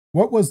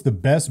What was the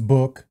best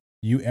book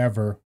you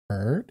ever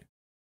heard?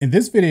 In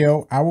this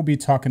video, I will be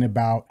talking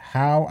about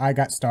how I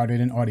got started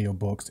in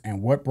audiobooks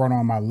and what brought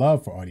on my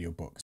love for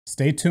audiobooks.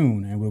 Stay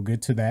tuned and we'll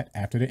get to that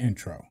after the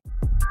intro.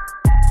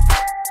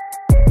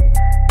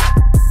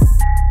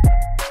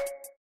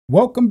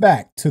 Welcome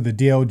back to the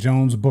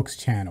DLJones Books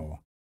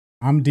channel.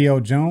 I'm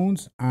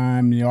DLJones.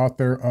 I'm the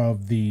author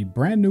of the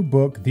brand new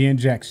book, The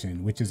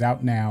Injection, which is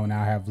out now, and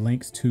I'll have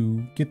links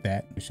to get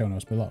that in the show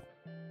notes below.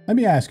 Let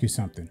me ask you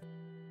something.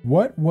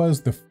 What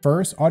was the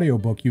first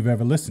audiobook you've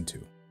ever listened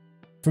to?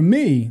 For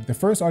me, the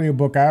first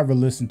audiobook I ever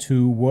listened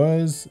to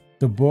was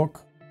the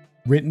book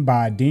written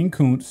by Dean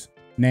Koontz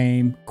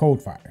named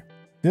Coldfire.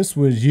 This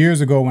was years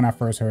ago when I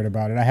first heard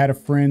about it. I had a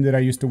friend that I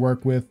used to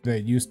work with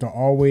that used to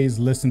always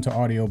listen to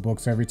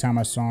audiobooks. Every time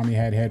I saw him, he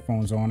had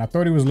headphones on. I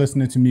thought he was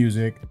listening to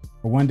music,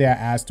 but one day I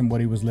asked him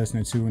what he was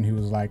listening to and he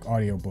was like,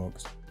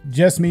 audiobooks.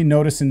 Just me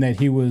noticing that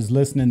he was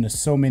listening to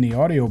so many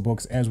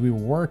audiobooks as we were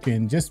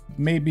working just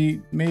made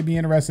me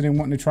interested in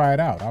wanting to try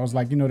it out. I was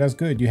like, that's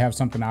good. You have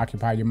something to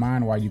occupy your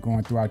mind while you're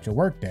going throughout your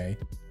workday.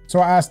 So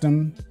I asked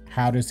him,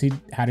 how did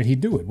he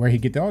do it? Where he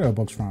get the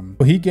audiobooks from?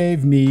 Well, he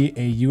gave me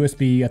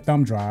a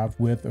thumb drive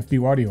with a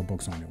few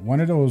audiobooks on it.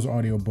 One of those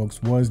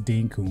audiobooks was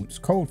Dean Koontz's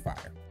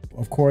Coldfire.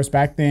 Of course,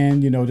 back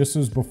then, this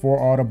was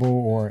before Audible,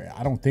 or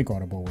I don't think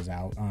Audible was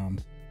out.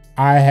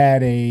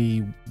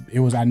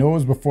 I know it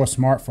was before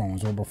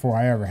smartphones, or before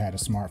I ever had a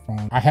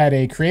smartphone. I had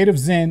a Creative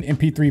Zen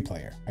MP3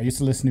 player. I used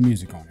to listen to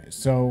music on it.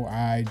 So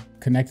I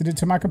connected it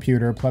to my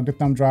computer, plugged the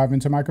thumb drive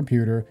into my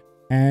computer,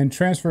 and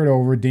transferred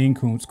over Dean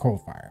Koontz's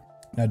Coldfire.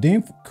 Now,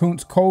 Dean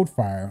Koontz's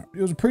Coldfire,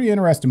 it was a pretty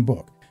interesting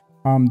book.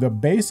 The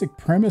basic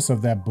premise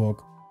of that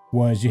book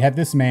was you had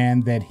this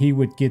man that he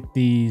would get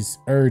these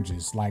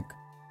urges,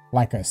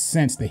 like a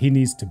sense that he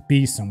needs to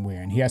be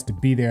somewhere and he has to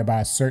be there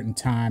by a certain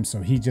time.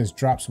 So he just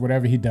drops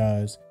whatever he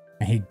does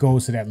and he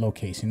goes to that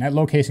location. That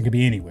location could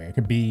be anywhere. It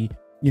could be,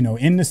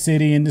 in the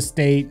city, in the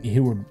state. He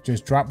would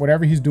just drop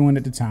whatever he's doing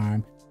at the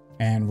time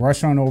and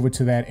rush on over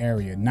to that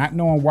area, not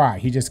knowing why.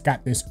 He just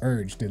got this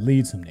urge that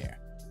leads him there.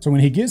 So when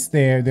he gets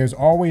there, there's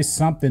always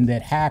something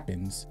that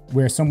happens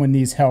where someone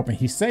needs help and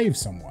he saves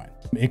someone.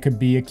 It could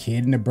be a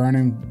kid in a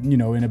burning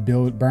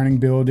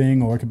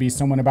building, or it could be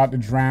someone about to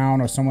drown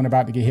or someone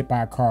about to get hit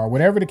by a car.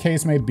 Whatever the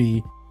case may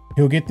be,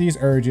 he'll get these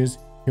urges.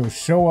 He'll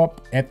show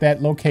up at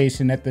that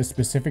location at the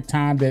specific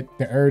time that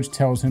the urge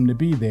tells him to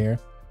be there,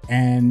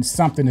 and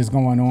something is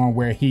going on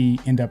where he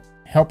end up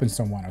helping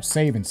someone or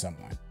saving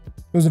someone.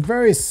 It was a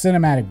very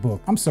cinematic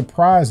book. I'm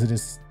surprised that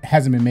this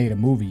hasn't been made a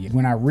movie yet.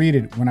 When I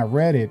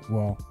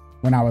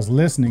was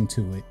listening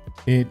to it,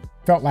 it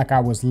felt like I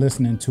was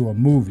listening to a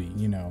movie.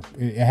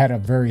 It had a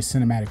very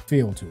cinematic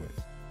feel to it.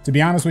 To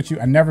be honest with you,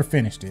 I never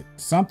finished it.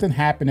 Something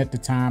happened at the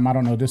time. I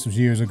don't know, this was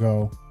years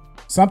ago.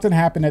 Something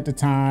happened at the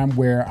time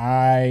where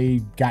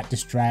I got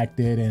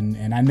distracted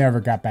and I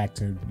never got back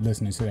to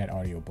listening to that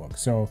audiobook.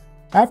 So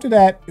after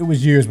that, it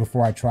was years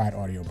before I tried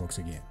audiobooks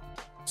again.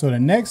 So the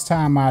next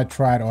time I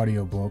tried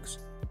audiobooks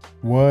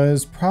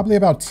was probably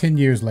about 10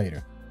 years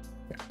later.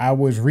 I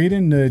was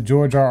reading the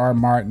George R.R.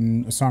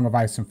 Martin A Song of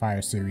Ice and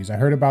Fire series. I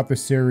heard about the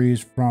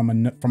series from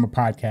a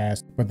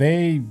podcast, but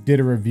they did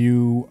a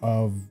review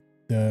of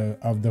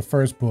the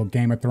first book,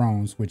 Game of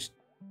Thrones, which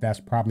that's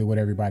probably what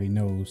everybody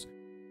knows.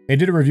 They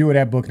did a review of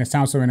that book and it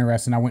sounds so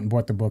interesting. I went and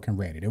bought the book and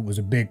read it. It was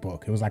a big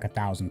book. It was like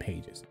 1,000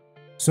 pages.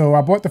 So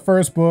I bought the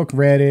first book,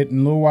 read it,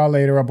 and a little while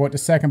later I bought the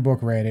second book,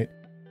 read it.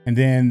 And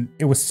then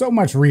it was so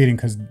much reading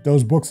because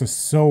those books are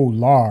so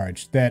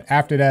large that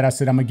after that, I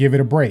said, I'm going to give it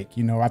a break.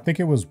 I think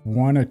it was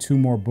 1 or 2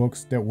 more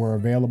books that were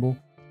available.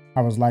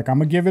 I was like, I'm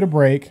going to give it a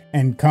break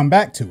and come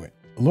back to it.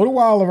 A little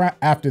while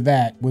after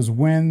that was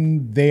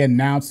when they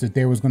announced that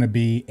there was going to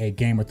be a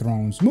Game of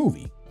Thrones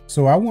movie.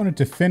 So I wanted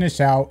to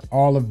finish out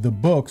all of the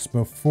books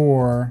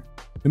before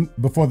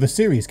the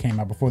series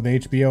came out, before the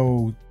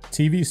HBO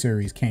TV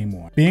series came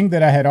on. Being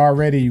that I had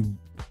already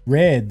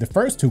read the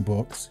first 2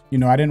 books,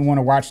 I didn't want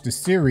to watch the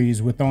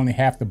series with only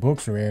half the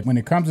books read. When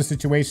it comes to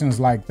situations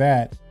like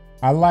that,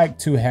 I like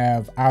to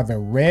have either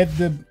read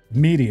the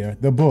media,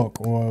 the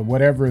book, or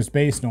whatever it's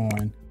based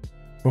on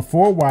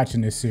before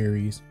watching the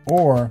series,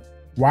 or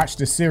watch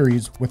the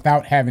series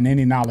without having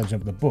any knowledge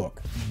of the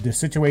book. The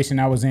situation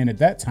I was in at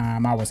that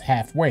time, I was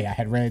halfway. I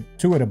had read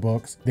 2 of the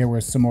books. There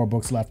were some more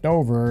books left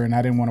over, and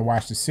I didn't want to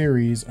watch the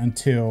series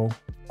until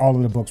all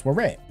of the books were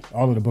read.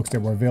 All of the books that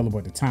were available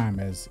at the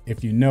time, as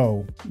if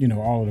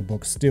all of the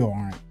books still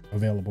aren't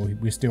available.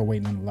 We're still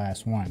waiting on the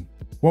last one.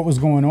 What was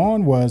going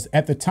on was,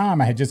 at the time,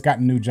 I had just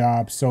gotten a new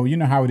job. So you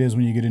know how it is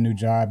when you get a new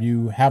job,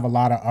 you have a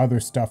lot of other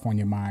stuff on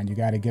your mind. You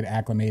got to get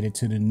acclimated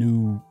to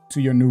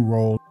your new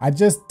role. I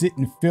just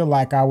didn't feel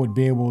like I would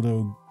be able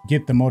to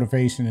get the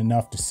motivation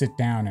enough to sit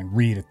down and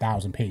read a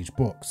 1,000-page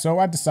book. So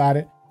I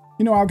decided,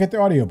 I'll get the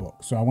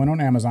audiobook. So I went on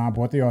Amazon,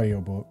 bought the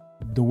audiobook.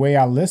 the way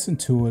I listened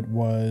to it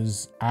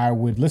was I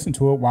would listen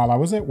to it while I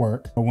was at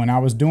work. But when I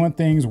was doing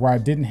things where I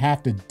didn't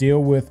have to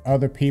deal with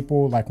other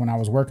people, like when I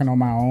was working on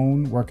my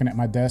own, working at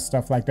my desk,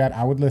 stuff like that,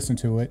 I would listen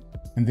to it.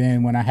 And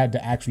then when I had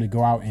to actually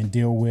go out and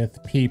deal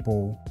with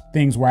people,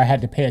 things where I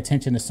had to pay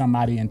attention to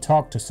somebody and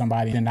talk to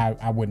somebody, then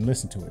I wouldn't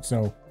listen to it.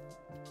 So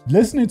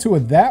listening to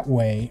it that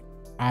way,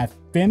 I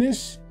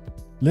finished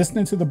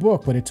listening to the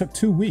book, but it took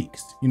 2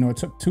 weeks. It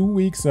took 2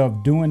 weeks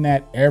of doing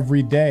that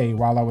every day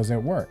while I was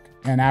at work.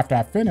 And after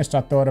I finished,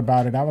 I thought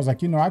about it. I was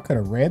like, I could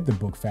have read the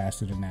book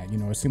faster than that.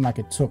 It seemed like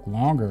it took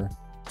longer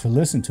to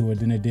listen to it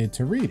than it did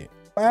to read it.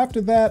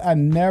 After that, I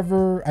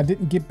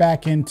didn't get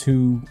back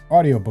into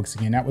audiobooks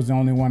again. That was the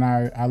only one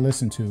I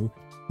listened to.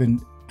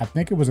 Then I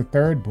think it was a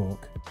third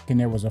book, and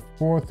there was a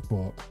fourth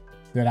book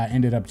that I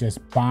ended up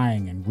just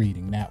buying and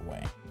reading that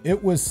way.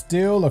 It was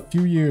still a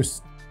few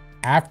years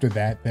after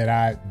that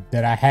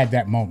I had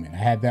that moment. I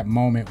had that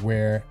moment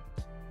where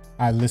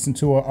I listened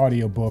to an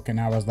audiobook and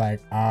I was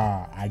like,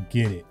 I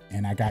get it.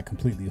 And I got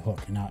completely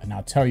hooked. And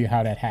I'll tell you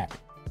how that happened.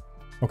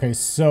 Okay,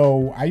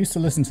 so I used to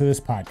listen to this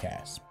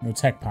podcast,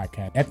 tech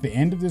podcast. At the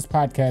end of this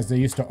podcast, they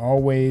used to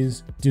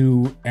always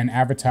do an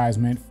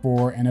advertisement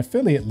for an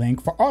affiliate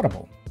link for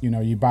Audible.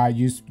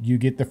 You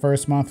get the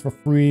first month for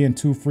free and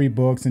 2 free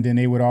books, and then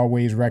they would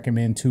always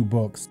recommend 2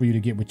 books for you to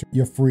get with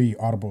your free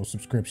Audible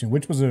subscription,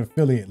 which was an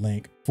affiliate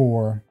link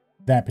for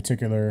that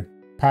particular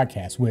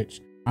podcast, which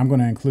I'm going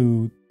to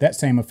include that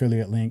same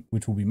affiliate link,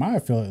 which will be my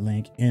affiliate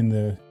link, in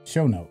the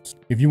show notes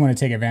if you want to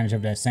take advantage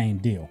of that same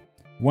deal.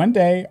 One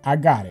day I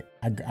got it.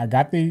 I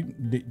got they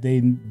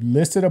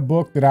listed a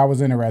book that I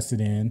was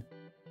interested in,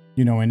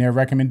 in their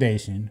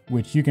recommendation,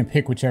 which you can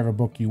pick whichever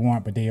book you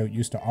want, but they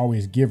used to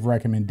always give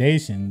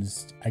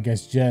recommendations, I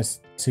guess,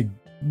 just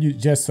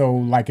so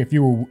like if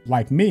you were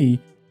like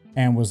me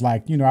and was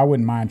like, I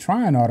wouldn't mind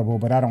trying Audible,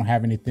 but I don't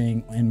have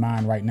anything in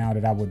mind right now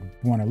that I would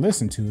want to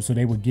listen to. So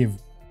they would give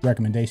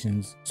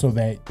recommendations so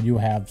that you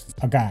have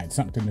a guide,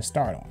 something to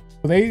start on.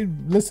 So they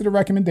listed a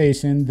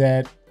recommendation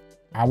that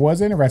I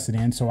was interested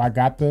in. So I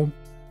got the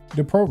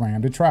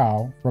program, the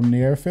trial from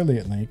their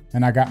affiliate link,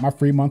 and I got my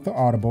free month of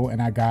Audible,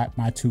 and I got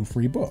my 2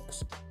 free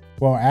books.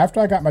 Well, after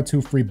I got my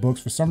 2 free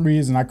books, for some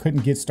reason, I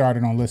couldn't get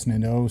started on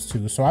listening to those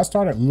 2. So I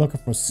started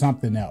looking for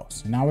something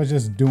else. And I was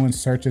just doing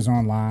searches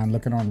online,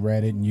 looking on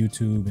Reddit and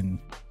YouTube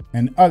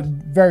and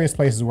various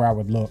places where I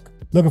would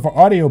looking for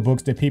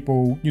audiobooks that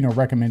people,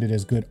 recommended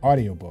as good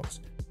audiobooks.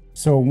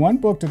 So one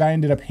book that I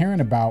ended up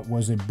hearing about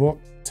was a book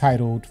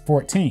titled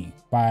 14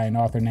 by an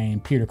author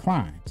named Peter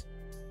Clines.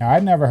 Now,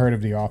 I'd never heard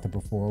of the author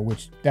before,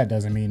 which that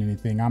doesn't mean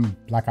anything.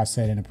 Like I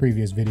said in a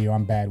previous video,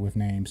 I'm bad with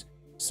names.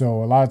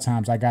 So a lot of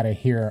times I got to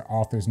hear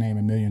author's name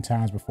a million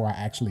times before I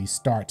actually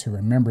start to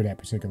remember that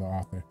particular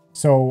author.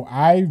 So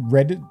I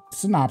read the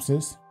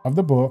synopsis of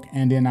the book,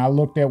 and then I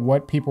looked at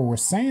what people were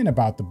saying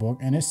about the book,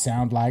 and it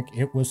sounded like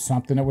it was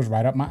something that was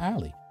right up my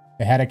alley.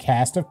 It had a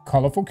cast of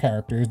colorful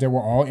characters that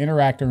were all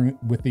interacting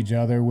with each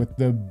other with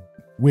the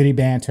witty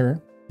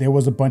banter. There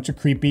was a bunch of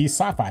creepy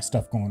sci-fi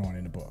stuff going on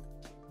in the book.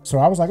 So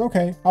I was like,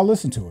 okay, I'll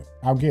listen to it.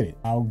 I'll get it.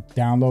 I'll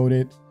download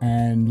it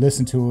and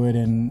listen to it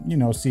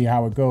and, see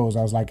how it goes.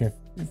 I was like,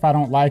 if I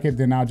don't like it,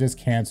 then I'll just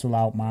cancel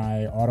out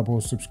my Audible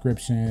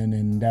subscription,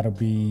 and that'll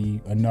be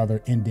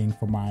another ending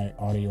for my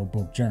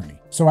audiobook journey.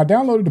 So I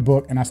downloaded the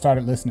book and I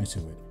started listening to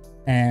it.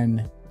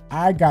 And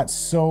I got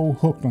so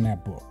hooked on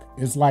that book.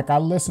 It's like I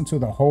listened to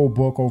the whole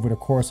book over the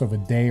course of a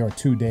day or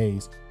 2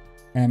 days.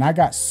 And I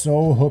got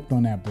so hooked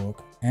on that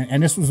book.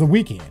 And this was a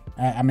weekend.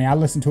 I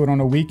listened to it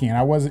on a weekend.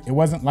 It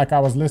wasn't like I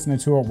was listening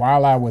to it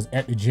while I was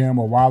at the gym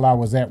or while I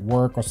was at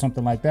work or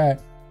something like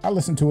that. I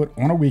listened to it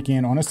on a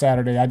weekend, on a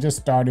Saturday. I just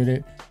started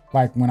it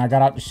like when I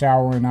got out the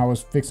shower and I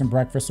was fixing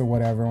breakfast or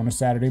whatever on a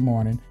Saturday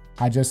morning.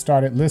 I just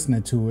started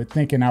listening to it,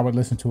 thinking I would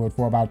listen to it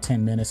for about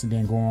 10 minutes and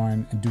then go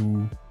on and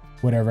do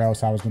whatever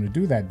else I was going to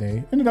do that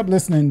day. Ended up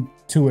listening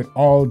to it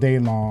all day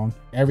long.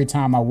 Every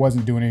time I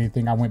wasn't doing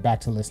anything, I went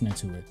back to listening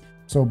to it.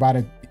 So by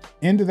the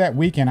end of that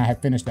weekend, I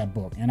had finished that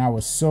book, and I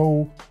was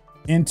so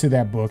into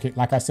that book.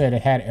 Like I said,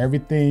 it had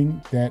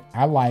everything that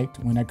I liked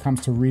when it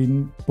comes to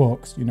reading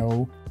books.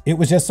 It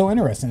was just so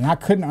interesting, and I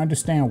couldn't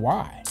understand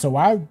why. So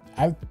I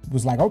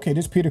was like, okay,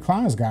 this Peter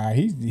Clines guy,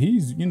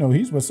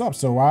 he's what's up.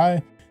 So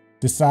I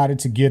decided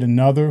to get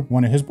another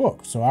one of his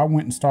books. So I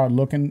went and started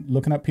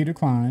looking up Peter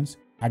Clines.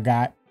 I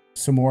got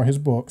some more of his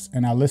books,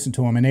 and I listened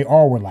to them, and they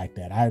all were like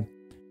that. I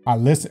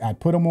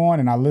put them on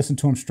and I listened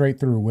to them straight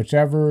through.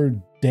 Whichever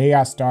day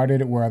I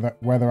started it,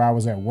 whether I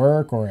was at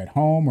work or at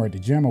home or at the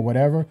gym or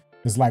whatever,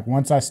 it's like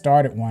once I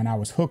started one, I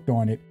was hooked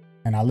on it,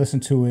 and I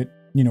listened to it,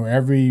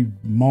 every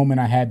moment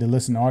I had to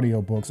listen to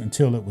audiobooks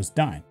until it was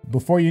done.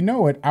 Before you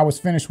know it, I was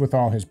finished with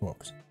all his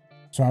books.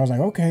 So I was like,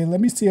 okay,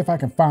 let me see if I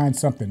can find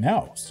something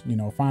else,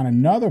 find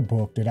another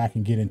book that I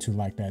can get into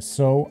like that.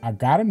 So I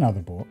got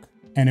another book,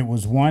 and it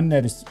was one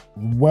that is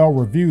well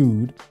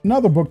reviewed.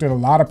 Another book that a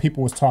lot of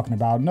people was talking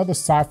about, another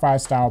sci-fi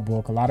style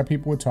book. A lot of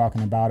people were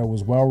talking about it,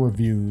 was well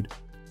reviewed.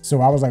 So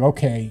I was like,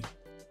 okay,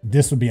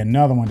 this would be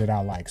another one that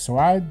I like. So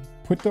I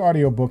put the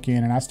audiobook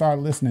in and I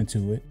started listening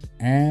to it,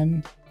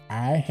 and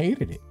I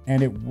hated it.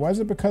 And it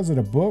wasn't because of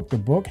the book. The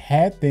book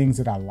had things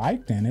that I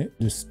liked in it.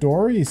 The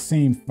story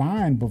seemed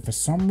fine, but for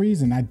some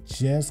reason I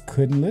just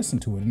couldn't listen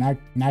to it. And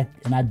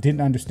I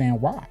didn't understand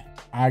why.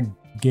 I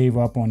gave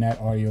up on that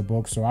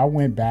audiobook. So I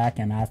went back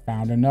and I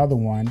found another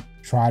one,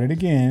 tried it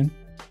again.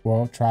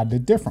 Well, tried the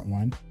different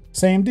one.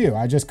 Same deal.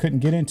 I just couldn't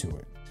get into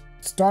it.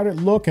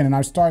 Started looking and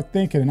I started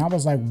thinking, and I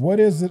was like, what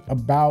is it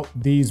about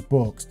these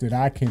books that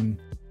I can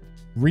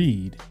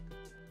read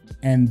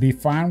and be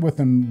fine with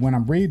them when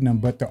I'm reading them,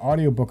 but the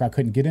audiobook I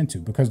couldn't get into?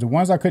 Because the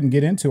ones I couldn't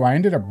get into, I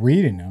ended up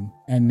reading them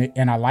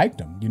and I liked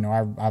them. You know,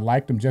 I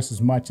liked them just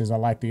as much as I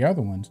liked the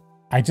other ones.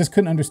 I just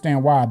couldn't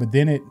understand why, but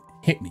then it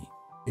hit me.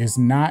 It's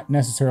not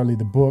necessarily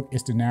the book,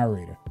 it's the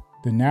narrator.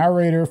 The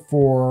narrator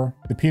for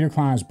the Peter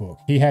Clines book,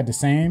 he had the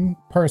same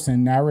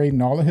person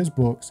narrating all of his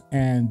books,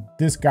 and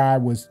this guy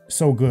was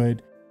so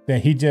good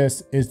that he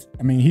just is,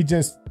 I mean, he's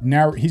just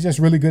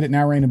really good at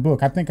narrating a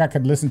book. I think I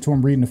could listen to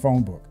him reading the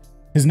phone book.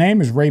 His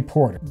name is Ray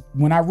Porter.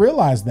 When I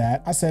realized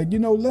that, I said, you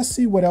know, let's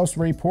see what else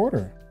Ray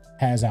Porter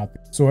has out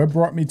there. So it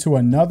brought me to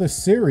another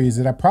series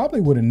that I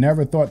probably would have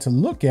never thought to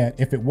look at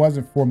if it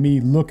wasn't for me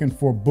looking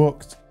for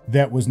books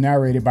that was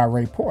narrated by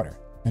Ray Porter.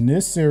 And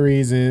this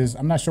series is,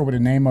 I'm not sure what the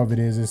name of it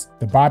is. It's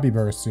the Bobby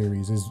Bird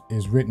series.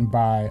 Is written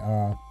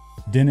by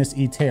Dennis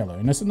E. Taylor.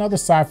 And it's another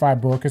sci-fi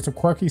book. It's a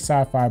quirky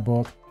sci-fi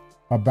book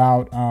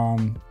about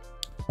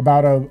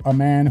a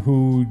man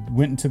who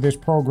went into this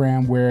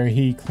program where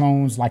he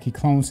clones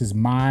his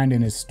mind,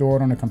 and it's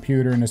stored on a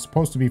computer, and it's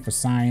supposed to be for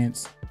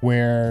science,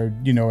 where,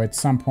 you know, at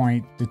some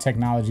point the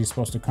technology is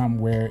supposed to come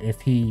where if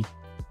he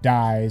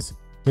dies,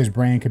 his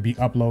brain could be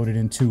uploaded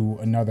into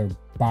another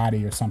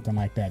body or something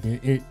like that.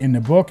 In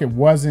the book, it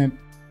wasn't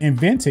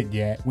invented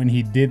yet when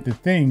he did the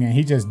thing, and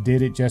he just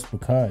did it just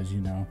because, you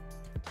know.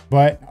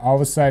 But all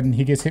of a sudden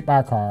he gets hit by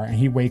a car and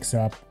he wakes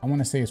up. I want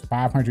to say it's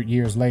 500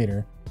 years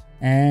later.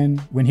 And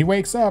when he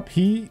wakes up,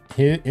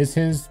 it's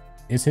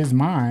his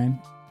mind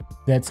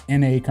that's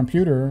in a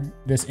computer,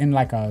 that's in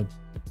like a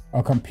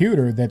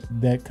computer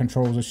that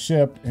controls a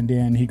ship. And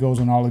then he goes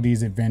on all of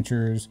these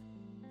adventures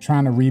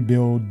trying to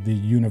rebuild the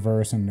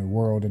universe and the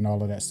world and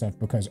all of that stuff,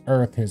 because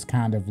Earth is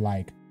kind of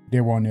like,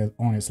 they were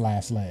on its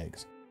last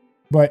legs.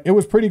 But it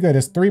was pretty good.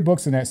 There's 3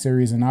 books in that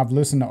series, and I've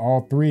listened to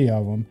all 3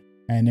 of them.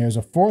 And there's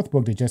a 4th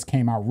book that just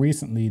came out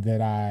recently that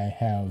I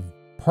have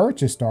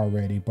purchased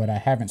already, but I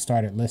haven't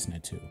started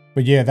listening to.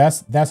 But yeah,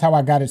 that's how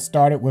I got it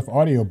started with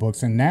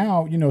audiobooks. And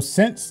now, you know,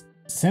 since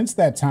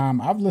that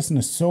time, I've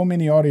listened to so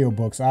many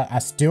audiobooks. I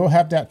still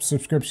have that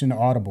subscription to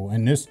Audible.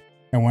 And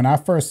when I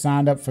first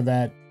signed up for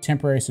that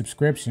temporary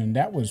subscription,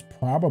 that was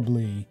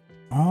probably,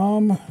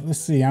 let's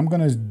see, I'm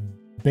going to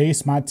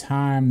base my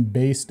time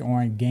based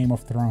on Game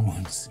of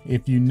Thrones.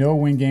 If you know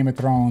when Game of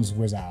Thrones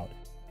was out,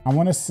 I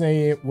want to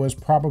say it was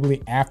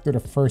probably after the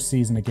first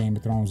season of Game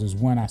of Thrones is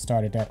when I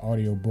started that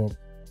audiobook,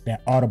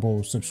 that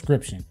Audible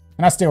subscription.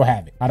 And I still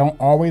have it. I don't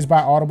always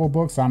buy Audible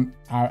books.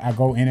 I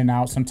go in and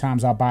out.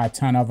 Sometimes I'll buy a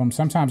ton of them.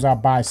 Sometimes I'll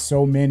buy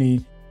so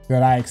many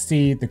that I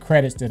exceed the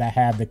credits that I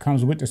have that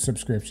comes with the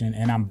subscription,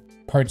 and I'm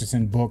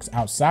purchasing books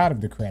outside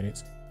of the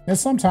credits. And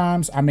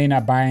sometimes I may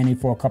not buy any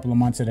for a couple of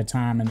months at a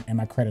time, and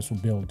my credits will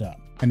build up.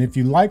 And if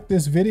you like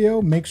this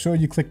video, make sure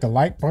you click the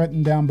like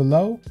button down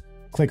below,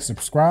 click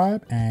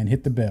subscribe, and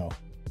hit the bell.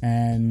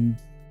 And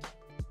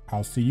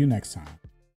I'll see you next time.